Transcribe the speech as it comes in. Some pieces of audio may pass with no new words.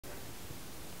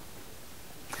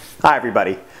Hi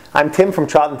everybody, I'm Tim from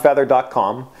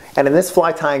troutandfeather.com, and in this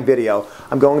fly tying video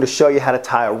I'm going to show you how to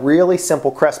tie a really simple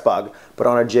cress bug but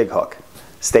on a jig hook.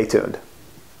 Stay tuned.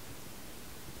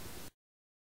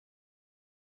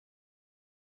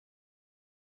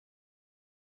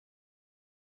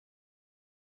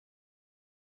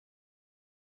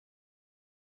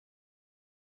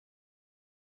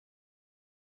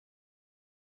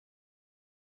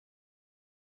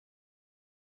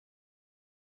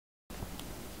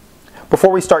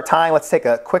 Before we start tying, let's take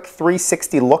a quick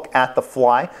 360 look at the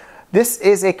fly. This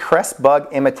is a cress bug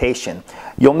imitation.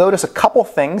 You'll notice a couple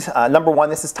things. Number one,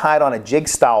 this is tied on a jig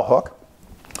style hook.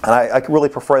 And I really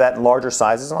prefer that in larger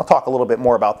sizes, and I'll talk a little bit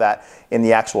more about that in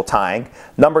the actual tying.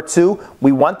 Number two,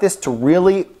 we want this to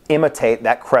really imitate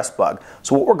that cress bug.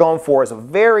 So what we're going for is a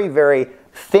very, very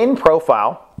thin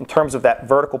profile in terms of that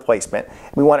vertical placement.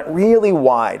 We want it really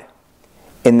wide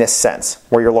in this sense,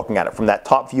 where you're looking at it from that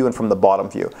top view and from the bottom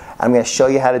view. I'm going to show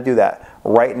you how to do that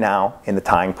right now in the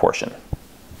tying portion.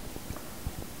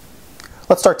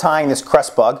 Let's start tying this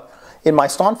cress bug. In my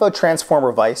Stonfo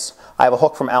Transformer vise, I have a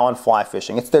hook from Allen Fly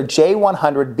Fishing. It's their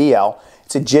J100BL.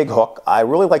 It's a jig hook. I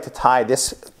really like to tie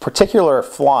this particular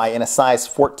fly in a size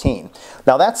 14.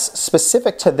 Now that's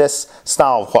specific to this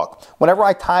style of hook. Whenever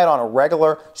I tie it on a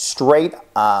regular straight,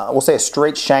 we'll say a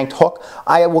straight shanked hook,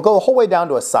 I will go the whole way down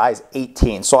to a size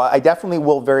 18. So I definitely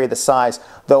will vary the size,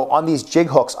 though on these jig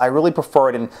hooks I really prefer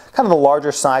it in kind of the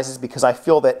larger sizes because I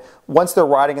feel that once they're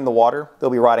riding in the water, they'll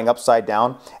be riding upside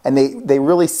down, and they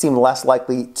really seem less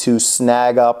likely to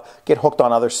snag up, get hooked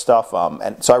on other stuff,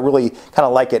 and so I really kind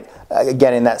of like it,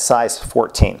 again, in that size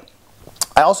 14.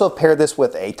 I also paired this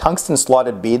with a tungsten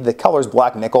slotted bead. The color is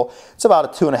black nickel. It's about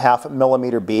a 2.5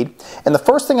 millimeter bead. And the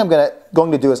first thing I'm going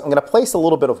to do is I'm going to place a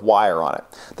little bit of wire on it.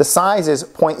 The size is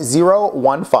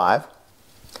 0.015.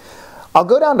 I'll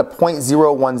go down to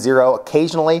 0.010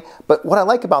 occasionally, but what I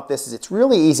like about this is it's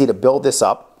really easy to build this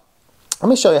up. Let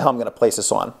me show you how I'm going to place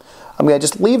this on. I'm going to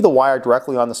just leave the wire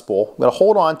directly on the spool. I'm going to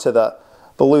hold on to the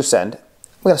loose end.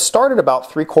 I'm going to start it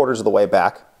about 3/4 of the way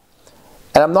back.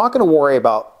 And I'm not going to worry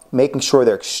about making sure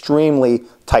they're extremely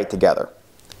tight together.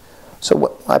 So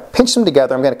when I pinch them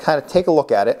together, I'm going to kind of take a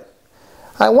look at it.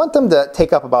 I want them to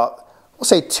take up about, we'll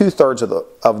say 2/3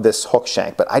 of this hook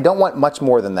shank, but I don't want much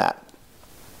more than that.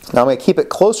 Now I'm going to keep it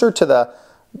closer to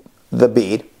the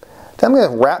bead. Then I'm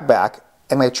going to wrap back,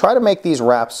 and I'm going to try to make these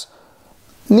wraps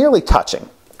nearly touching.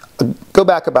 Go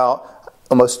back about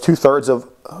almost 2/3 of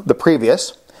the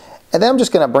previous, and then I'm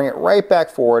just going to bring it right back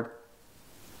forward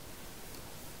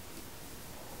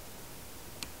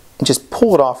and just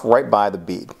pull it off right by the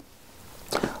bead.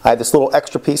 I have this little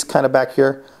extra piece kind of back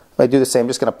here. If I do the same, I'm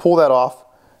just going to pull that off.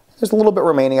 There's a little bit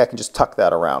remaining. I can just tuck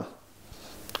that around.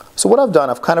 So what I've done,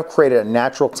 I've kind of created a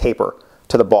natural taper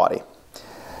to the body.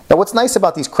 Now what's nice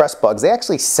about these cress bugs, they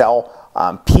actually sell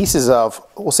pieces of,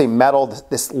 we'll say metal,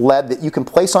 this lead that you can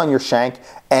place on your shank,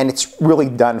 and it's really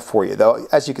done for you. Though,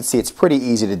 as you can see, it's pretty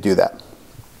easy to do that.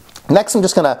 Next, I'm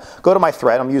just going to go to my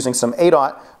thread. I'm using some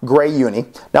 8/0 gray uni.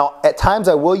 Now, at times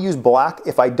I will use black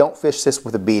if I don't fish this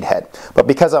with a bead head. But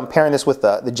because I'm pairing this with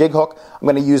the jig hook, I'm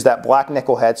going to use that black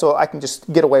nickel head so I can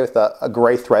just get away with a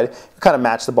gray thread, kind of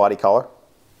match the body color.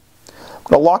 I'm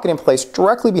going to lock it in place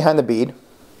directly behind the bead.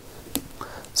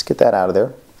 Let's get that out of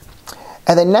there.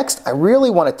 And then next, I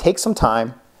really want to take some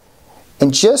time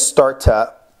and just start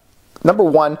to, number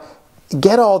one,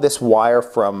 get all this wire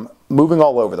from moving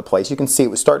all over the place. You can see it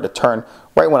was starting to turn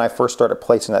right when I first started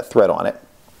placing that thread on it.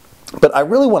 But I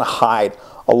really want to hide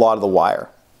a lot of the wire.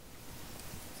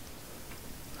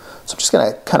 So I'm just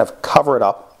going to kind of cover it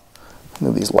up.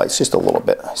 Move these lights just a little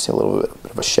bit. I see a little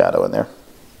bit of a shadow in there.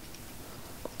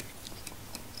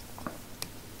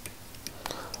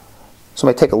 So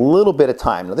I'm going to take a little bit of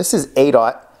time. Now this is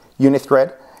 8/0 uni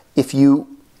thread. If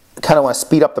you kind of want to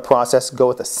speed up the process, go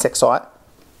with a 6/0.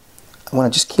 I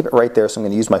want to just keep it right there, so I'm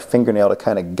going to use my fingernail to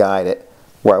kind of guide it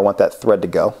where I want that thread to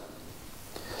go.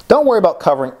 Don't worry about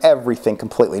covering everything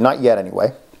completely, not yet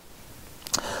anyway.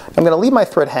 I'm going to leave my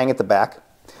thread hang at the back,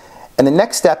 and the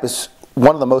next step is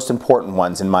one of the most important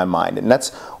ones in my mind, and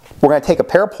that's we're going to take a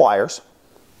pair of pliers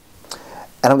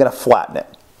and I'm going to flatten it,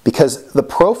 because the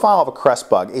profile of a cress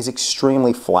bug is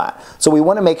extremely flat. So we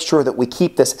want to make sure that we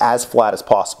keep this as flat as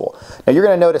possible. Now you're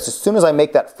going to notice as soon as I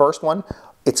make that first one,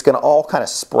 it's going to all kind of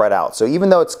spread out. So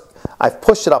even though I've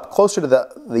pushed it up closer to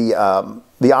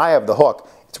the eye of the hook,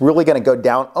 it's really going to go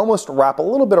down, almost wrap a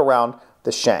little bit around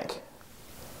the shank.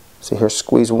 So here's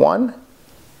squeeze 1,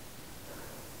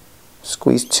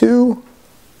 squeeze 2,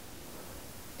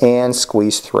 and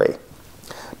squeeze 3.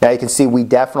 Now you can see we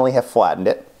definitely have flattened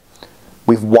it.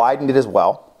 We've widened it as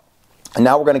well. And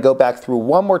now we're going to go back through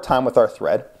one more time with our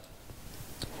thread.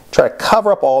 try to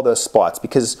cover up all those spots,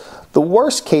 because the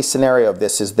worst case scenario of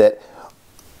this is that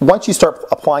once you start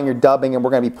applying your dubbing, and we're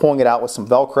going to be pulling it out with some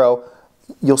Velcro,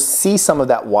 you'll see some of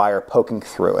that wire poking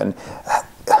through. And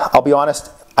I'll be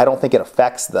honest, I don't think it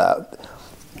affects the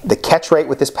catch rate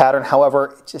with this pattern.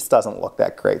 However, it just doesn't look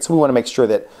that great. So we want to make sure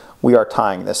that we are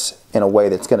tying this in a way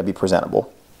that's going to be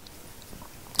presentable.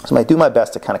 So I'm going to do my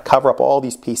best to kind of cover up all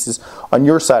these pieces on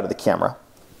your side of the camera.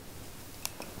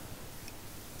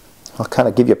 I'll kind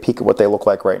of give you a peek at what they look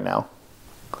like right now.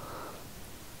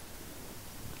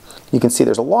 You can see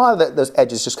there's a lot of those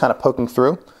edges just kind of poking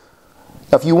through.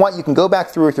 Now if you want, you can go back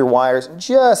through with your wires and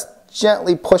just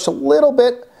gently push a little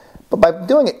bit, but by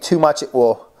doing it too much, it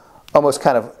will almost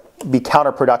kind of be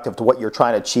counterproductive to what you're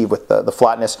trying to achieve with the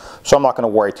flatness, so I'm not going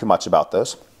to worry too much about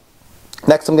those.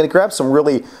 Next, I'm going to grab some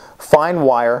really fine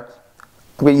wire.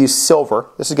 I'm going to use silver.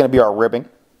 This is going to be our ribbing.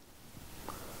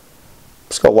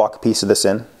 Just going to lock a piece of this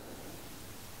in.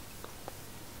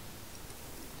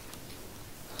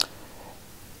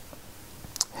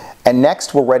 And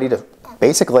next, we're ready to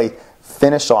basically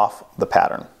finish off the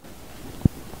pattern.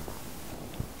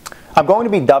 I'm going to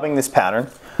be dubbing this pattern.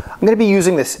 I'm going to be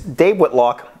using this Dave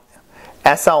Whitlock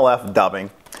SLF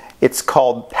dubbing. It's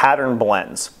called Pattern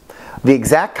Blends. The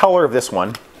exact color of this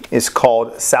one is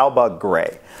called Salbug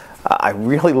Gray. I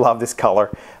really love this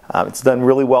color. It's done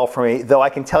really well for me, though I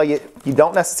can tell you, you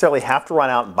don't necessarily have to run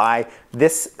out and buy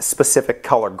this specific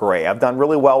color gray. I've done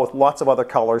really well with lots of other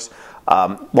colors,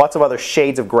 lots of other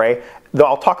shades of gray, though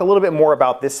I'll talk a little bit more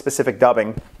about this specific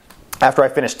dubbing after I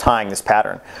finish tying this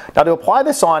pattern. Now to apply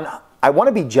this on, I want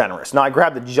to be generous. Now I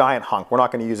grabbed a giant hunk. We're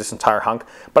not going to use this entire hunk,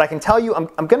 but I can tell you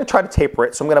I'm going to try to taper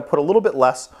it, so I'm going to put a little bit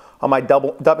less on my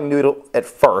dubbing noodle at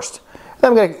first. Then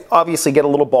I'm going to obviously get a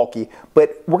little bulky,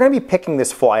 but we're going to be picking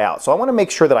this fly out. So I want to make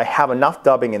sure that I have enough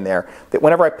dubbing in there that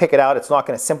whenever I pick it out, it's not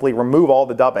going to simply remove all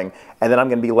the dubbing, and then I'm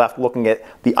going to be left looking at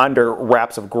the under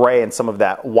wraps of gray and some of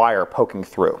that wire poking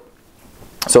through.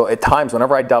 So at times,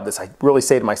 whenever I dub this, I really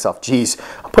say to myself, geez,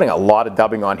 I'm putting a lot of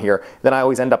dubbing on here. Then I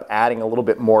always end up adding a little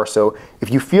bit more. So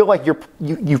if you feel like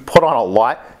you've put on a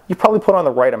lot, you probably put on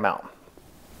the right amount.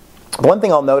 One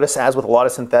thing I'll notice, as with a lot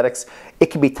of synthetics, it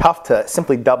can be tough to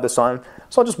simply dub this on.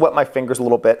 So I'll just wet my fingers a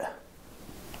little bit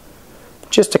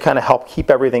just to kind of help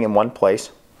keep everything in one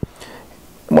place.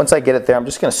 And once I get it there, I'm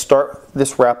just going to start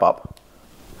this wrap up.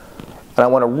 And I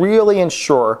want to really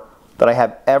ensure that I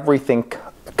have everything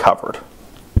covered.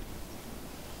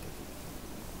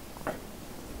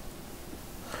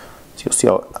 So you'll see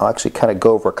I'll actually kind of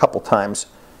go over a couple times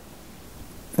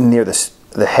near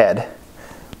the head.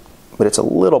 But it's a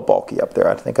little bulky up there.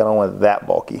 I think I don't want it that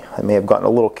bulky. I may have gotten a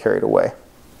little carried away.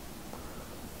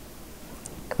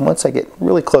 And once I get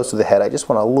really close to the head, I just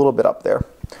want a little bit up there.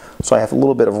 So I have a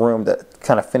little bit of room to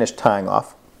kind of finish tying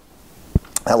off.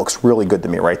 That looks really good to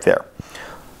me right there.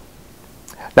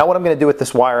 Now what I'm going to do with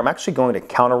this wire, I'm actually going to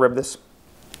counter rib this.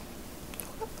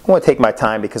 I want to take my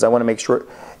time because I want to make sure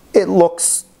it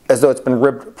looks as though it's been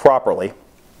ribbed properly.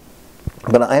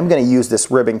 But I am going to use this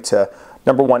ribbing to,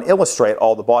 number one, illustrate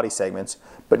all the body segments,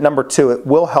 but number two, it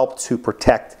will help to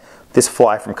protect this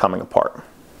fly from coming apart.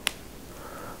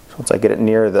 So once I get it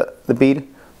near the bead,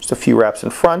 just a few wraps in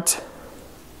front,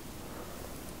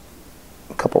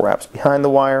 a couple wraps behind the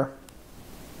wire.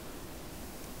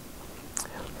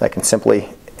 I can simply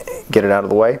get it out of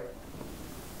the way.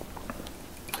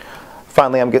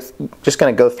 Finally, I'm just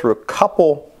going to go through a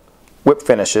couple whip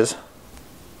finishes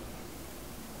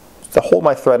to hold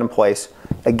my thread in place.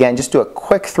 Again, just do a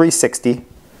quick 360.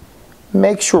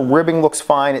 Make sure ribbing looks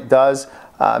fine. It does.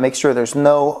 Make sure there's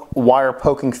no wire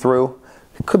poking through.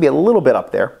 It could be a little bit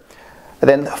up there. And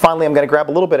then finally, I'm going to grab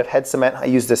a little bit of head cement. I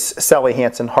use this Sally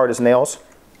Hansen Hard as Nails.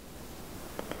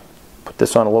 Put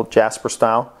this on a little Jasper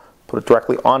style. Put it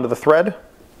directly onto the thread.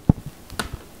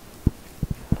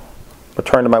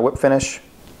 Return to my whip finish.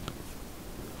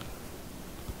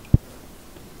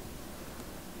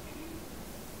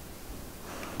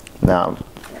 Now,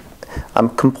 I'm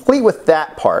complete with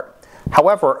that part.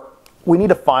 However, we need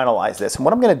to finalize this. And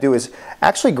what I'm going to do is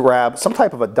actually grab some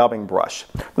type of a dubbing brush.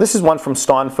 This is one from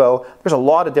Stonfo. There's a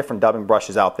lot of different dubbing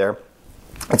brushes out there.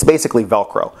 It's basically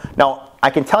Velcro. Now, I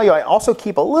can tell you I also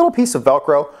keep a little piece of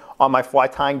Velcro on my fly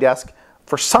tying desk.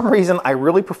 For some reason, I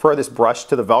really prefer this brush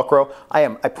to the Velcro. I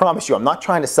promise you, I'm not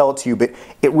trying to sell it to you, but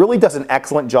it really does an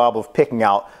excellent job of picking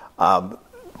out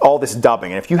all this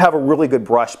dubbing. And if you have a really good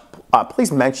brush,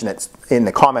 please mention it in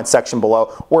the comments section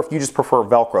below, or if you just prefer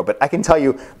Velcro. But I can tell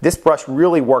you, this brush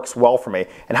really works well for me.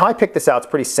 And how I pick this out is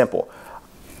pretty simple.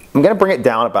 I'm going to bring it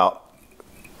down about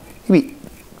maybe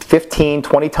 15,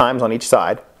 20 times on each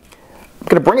side. I'm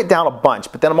going to bring it down a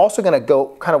bunch, but then I'm also going to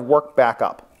go kind of work back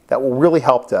up. that will really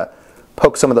help to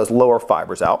poke some of those lower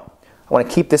fibers out. I want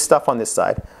to keep this stuff on this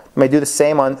side. I'm going to do the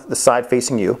same on the side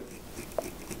facing you.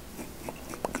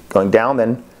 Going down,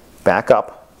 then back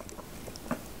up.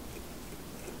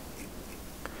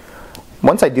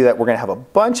 Once I do that, we're going to have a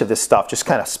bunch of this stuff just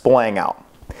kind of splaying out.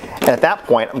 And at that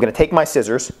point, I'm going to take my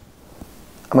scissors.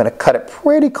 I'm going to cut it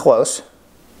pretty close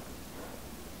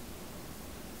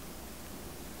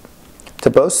to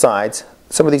both sides.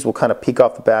 Some of these will kind of peek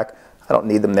off the back. I don't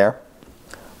need them there.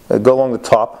 I'm going to go along the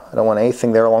top. I don't want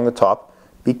anything there along the top.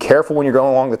 Be careful when you're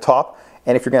going along the top.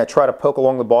 And if you're going to try to poke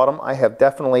along the bottom, I have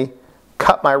definitely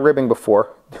cut my ribbing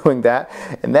before doing that,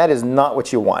 and that is not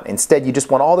what you want. Instead, you just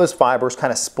want all those fibers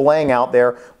kind of splaying out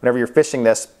there whenever you're fishing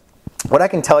this. What I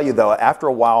can tell you though, after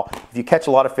a while, if you catch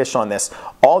a lot of fish on this,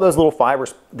 all those little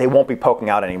fibers, they won't be poking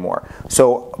out anymore.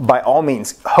 So by all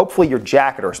means, hopefully your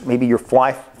jacket or maybe your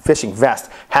fly fishing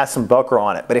vest has some Velcro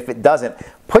on it. But if it doesn't,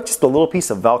 put just a little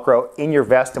piece of Velcro in your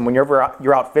vest, and whenever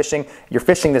you're out fishing, you're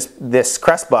fishing this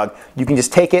Cress Bug, you can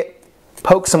just take it,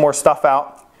 poke some more stuff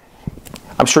out.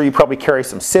 I'm sure you probably carry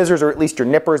some scissors or at least your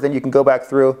nippers, then you can go back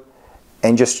through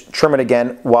and just trim it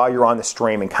again while you're on the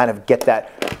stream and kind of get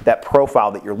that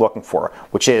profile that you're looking for,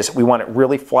 which is we want it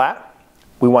really flat,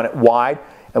 we want it wide,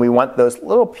 and we want those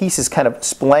little pieces kind of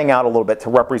splaying out a little bit to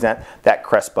represent that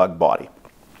Cress Bug body.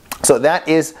 So that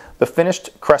is the finished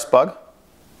Cress Bug.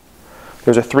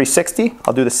 There's a 360.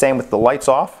 I'll do the same with the lights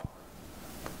off.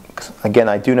 Again,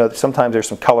 I do know that sometimes there's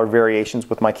some color variations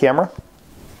with my camera.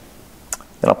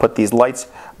 Then I'll put these lights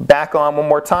back on one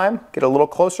more time, get a little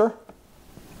closer.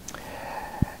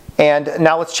 And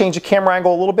now let's change the camera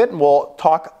angle a little bit and we'll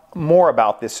talk more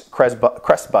about this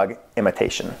Cress Bug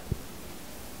imitation.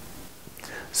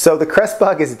 So the Cress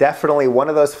Bug is definitely one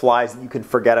of those flies that you can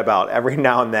forget about every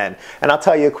now and then. And I'll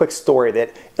tell you a quick story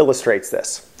that illustrates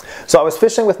this. So I was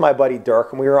fishing with my buddy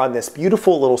Dirk, and we were on this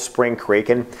beautiful little spring creek,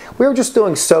 and we were just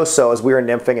doing so-so as we were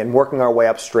nymphing and working our way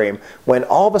upstream, when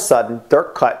all of a sudden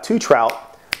Dirk caught 2 trout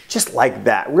just like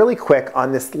that, really quick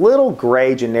on this little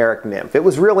gray generic nymph. It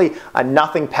was really a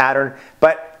nothing pattern,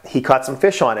 but he caught some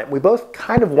fish on it. We both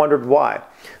kind of wondered why.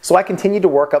 So I continued to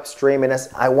work upstream, and as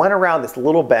I went around this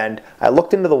little bend, I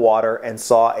looked into the water and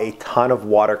saw a ton of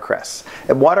watercress.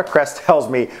 And watercress tells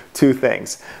me 2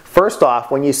 things. First off,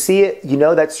 when you see it, you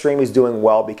know that stream is doing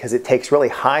well because it takes really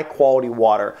high quality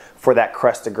water for that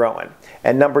cress to grow in.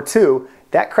 And number 2,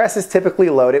 that cress is typically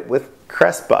loaded with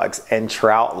cress bugs, and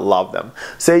trout love them.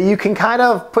 So you can kind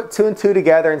of put 2 and 2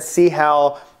 together and see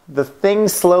how the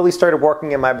things slowly started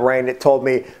working in my brain. It told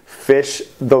me fish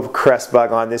the cress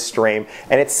bug on this stream,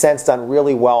 and it's since done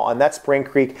really well on that spring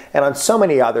creek and on so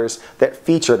many others that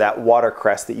feature that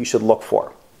watercress that you should look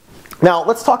for. Now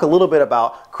let's talk a little bit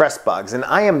about cress bugs, and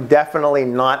I am definitely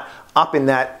not up in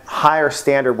that higher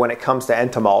standard when it comes to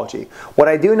entomology. What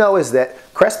I do know is that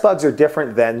cress bugs are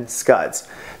different than scuds.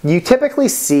 You typically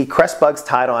see cress bugs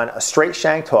tied on a straight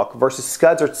shanked hook versus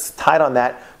scuds are tied on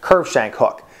that curved shank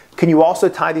hook. Can you also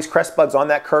tie these cress bugs on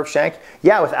that curved shank?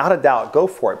 Yeah, without a doubt, go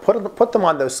for it. Put them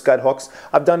on those scud hooks.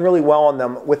 I've done really well on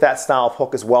them with that style of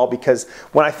hook as well, because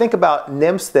when I think about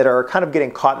nymphs that are kind of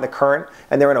getting caught in the current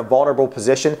and they're in a vulnerable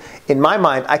position, in my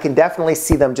mind, I can definitely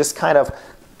see them just kind of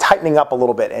tightening up a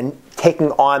little bit and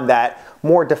taking on that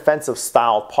more defensive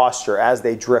style posture as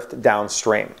they drift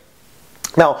downstream.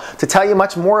 Now, to tell you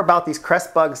much more about these cress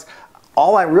bugs,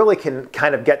 all I really can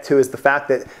kind of get to is the fact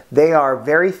that they are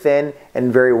very thin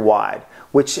and very wide,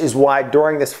 which is why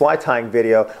during this fly tying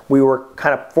video, we were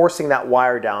kind of forcing that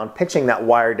wire down, pinching that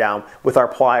wire down with our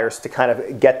pliers to kind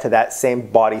of get to that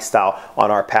same body style on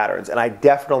our patterns. And I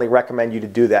definitely recommend you to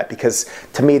do that, because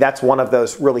to me, that's one of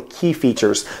those really key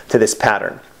features to this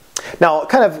pattern. Now,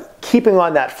 kind of keeping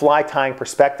on that fly tying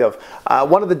perspective,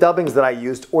 one of the dubbings that I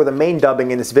used, or the main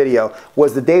dubbing in this video,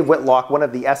 was the Dave Whitlock, one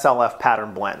of the SLF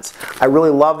pattern blends. I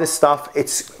really love this stuff.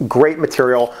 It's great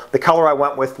material. The color I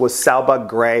went with was Salbug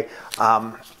Gray.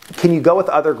 Can you go with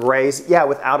other grays? Yeah,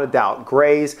 without a doubt.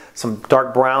 Grays, some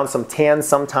dark browns, some tans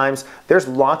sometimes. There's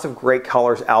lots of great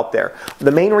colors out there.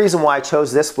 The main reason why I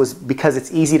chose this was because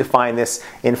it's easy to find this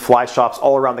in fly shops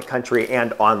all around the country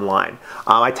and online.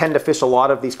 I tend to fish a lot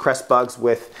of these cress bugs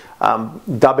with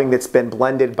dubbing that's been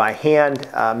blended by hand.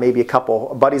 Maybe a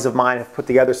couple buddies of mine have put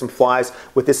together some flies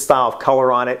with this style of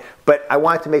color on it. But I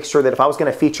wanted to make sure that if I was going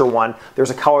to feature one, there's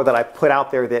a color that I put out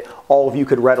there that all of you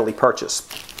could readily purchase.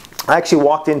 I actually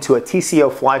walked into a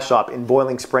TCO fly shop in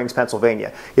Boiling Springs,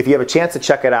 Pennsylvania. If you have a chance to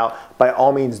check it out, by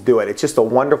all means do it. It's just a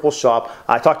wonderful shop.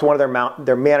 I talked to one of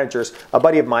their managers, a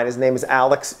buddy of mine. His name is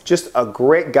Alex. Just a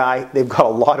great guy. They've got a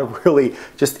lot of really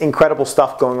just incredible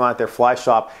stuff going on at their fly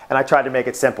shop, and I tried to make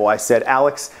it simple. I said,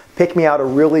 Alex, pick me out a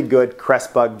really good cress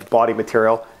bug body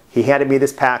material. He handed me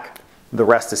this pack. The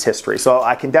rest is history. So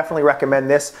I can definitely recommend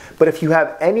this, but if you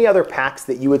have any other packs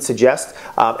that you would suggest,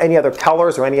 any other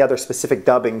colors or any other specific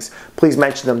dubbings, please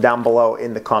mention them down below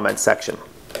in the comments section.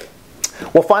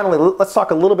 Well, finally, let's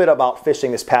talk a little bit about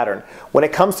fishing this pattern. When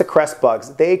it comes to cress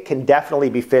bugs, they can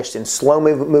definitely be fished in slow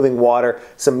moving water,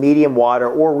 some medium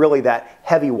water, or really that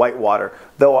heavy white water,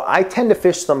 though I tend to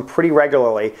fish them pretty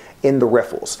regularly in the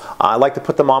riffles. I like to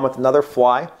put them on with another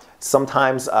fly,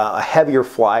 sometimes a heavier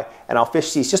fly, and I'll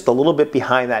fish these just a little bit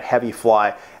behind that heavy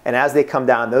fly. And as they come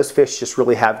down, those fish just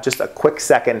really have just a quick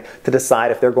second to decide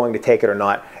if they're going to take it or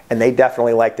not. And they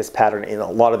definitely like this pattern in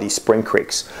a lot of these spring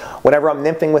creeks. Whenever I'm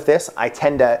nymphing with this, I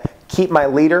tend to keep my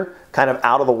leader kind of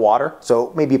out of the water.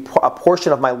 So maybe a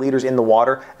portion of my leader's in the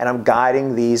water, and I'm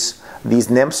guiding these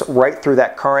nymphs right through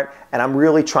that current. And I'm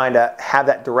really trying to have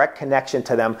that direct connection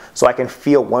to them so I can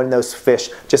feel when those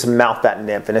fish just mouth that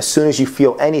nymph. And as soon as you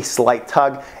feel any slight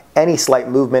tug, any slight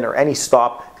movement, or any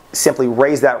stop, simply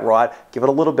raise that rod, give it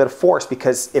a little bit of force,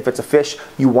 because if it's a fish,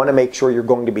 you want to make sure you're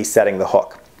going to be setting the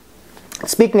hook.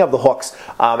 Speaking of the hooks,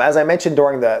 as I mentioned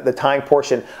during the tying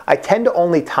portion, I tend to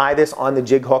only tie this on the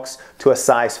jig hooks to a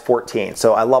size 14.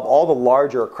 So I love all the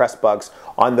larger cress bugs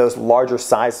on those larger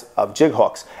size of jig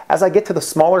hooks. As I get to the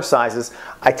smaller sizes,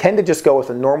 I tend to just go with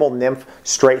a normal nymph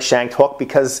straight shanked hook,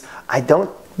 because I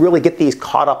don't really get these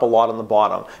caught up a lot on the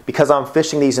bottom. Because I'm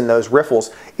fishing these in those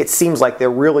riffles, it seems like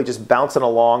they're really just bouncing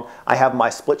along. I have my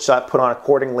split shot put on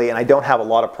accordingly, and I don't have a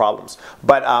lot of problems.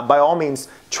 But by all means,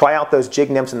 try out those jig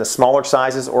nymphs in the smaller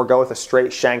sizes, or go with a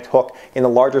straight shanked hook in the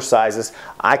larger sizes.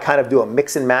 I kind of do a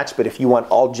mix and match, but if you want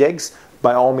all jigs,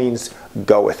 by all means,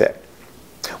 go with it.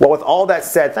 Well, with all that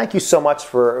said, thank you so much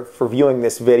for viewing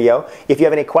this video. If you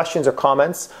have any questions or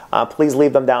comments, please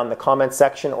leave them down in the comments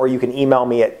section, or you can email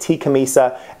me at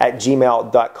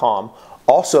tcammisa@gmail.com.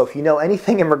 Also, if you know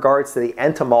anything in regards to the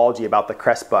entomology about the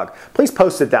cress bug, please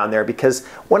post it down there, because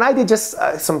when I did just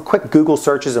some quick Google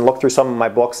searches and looked through some of my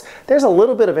books, there's a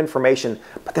little bit of information,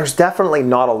 but there's definitely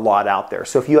not a lot out there.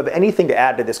 So if you have anything to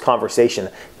add to this conversation,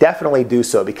 definitely do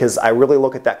so, because I really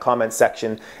look at that comment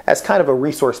section as kind of a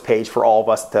resource page for all of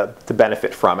us to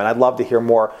benefit from. And I'd love to hear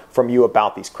more from you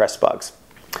about these cress bugs.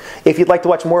 If you'd like to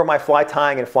watch more of my fly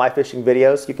tying and fly fishing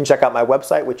videos, you can check out my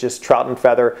website, which is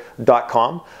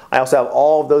troutandfeather.com. I also have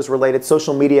all of those related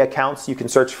social media accounts. You can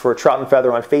search for Trout and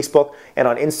Feather on Facebook and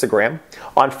on Instagram.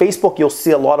 On Facebook, you'll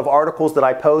see a lot of articles that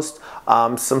I post,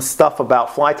 some stuff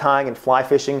about fly tying and fly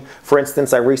fishing. For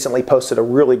instance, I recently posted a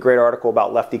really great article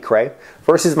about lefty cray.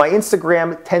 Versus my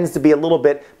Instagram tends to be a little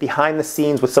bit behind the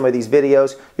scenes with some of these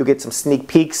videos. You'll get some sneak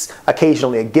peeks,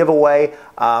 occasionally a giveaway,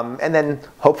 and then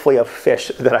hopefully a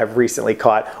fish that I've recently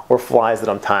caught, or flies that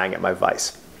I'm tying at my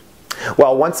vise.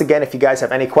 Well, once again, if you guys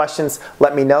have any questions,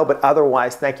 let me know. But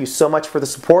otherwise, thank you so much for the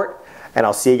support, and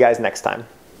I'll see you guys next time.